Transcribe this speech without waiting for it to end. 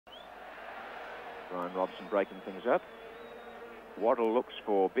Ryan Robson breaking things up. Waddle looks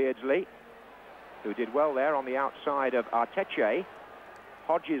for Beardsley, who did well there on the outside of Arteche.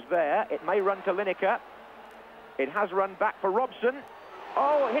 Hodge is there. It may run to Lineker. It has run back for Robson.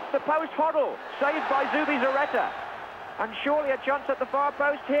 Oh, it hits the post. Hoddle, saved by Zubizarreta. And surely a chance at the far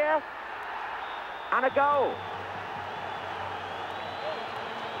post here. And a goal.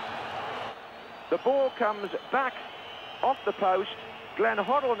 The ball comes back off the post. Glenn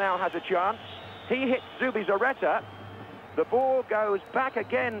Hoddle now has a chance. He hits Zubizarreta. The ball goes back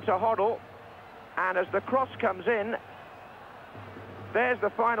again to Hoddle. And as the cross comes in, there's the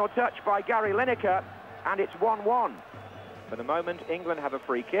final touch by Gary Lineker, and it's 1-1. For the moment, England have a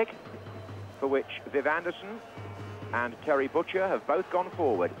free kick, for which Viv Anderson and Terry Butcher have both gone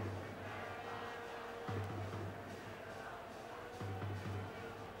forward.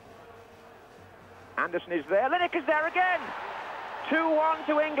 Anderson is there, Lineker's there again! 2-1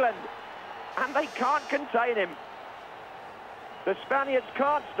 to England, and they can't contain him. The Spaniards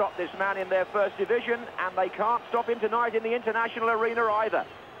can't stop this man in their first division, and they can't stop him tonight in the international arena either.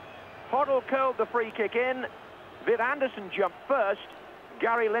 Hoddle curled the free kick in. Viv Anderson jumped first.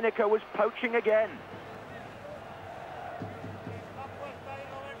 Gary Lineker was poaching again.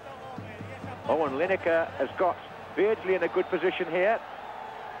 Oh, and Lineker has got Beardsley in a good position here.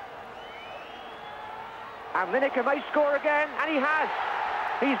 And Lineker may score again, and he has.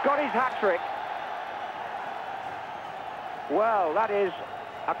 He's got his hat-trick. Well, that is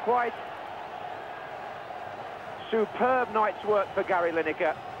a quite superb night's work for Gary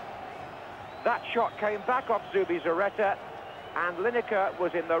Lineker. That shot came back off Zubizarreta, and Lineker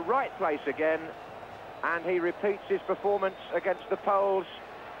was in the right place again, and he repeats his performance against the Poles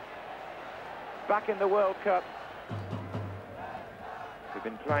back in the World Cup. We've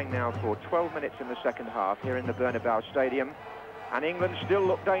been playing now for 12 minutes in the second half here in the Bernabéu Stadium, and England still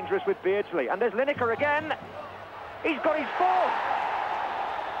look dangerous with Beardsley. And there's Lineker again. He's got his fourth.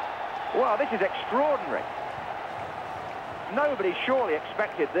 Well, this is extraordinary. Nobody surely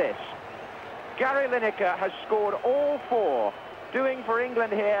expected this. Gary Lineker has scored all four, doing for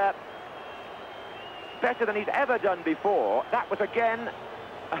England here better than he's ever done before. That was, again,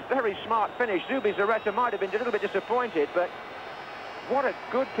 a very smart finish. Zubizarreta might have been a little bit disappointed, but what a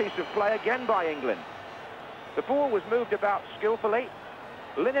good piece of play again by England. The ball was moved about skillfully.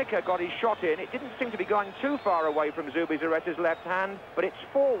 Lineker got his shot in. It didn't seem to be going too far away from Zubizarreta's left hand, but it's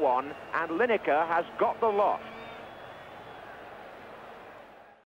 4-1, and Lineker has got the lot.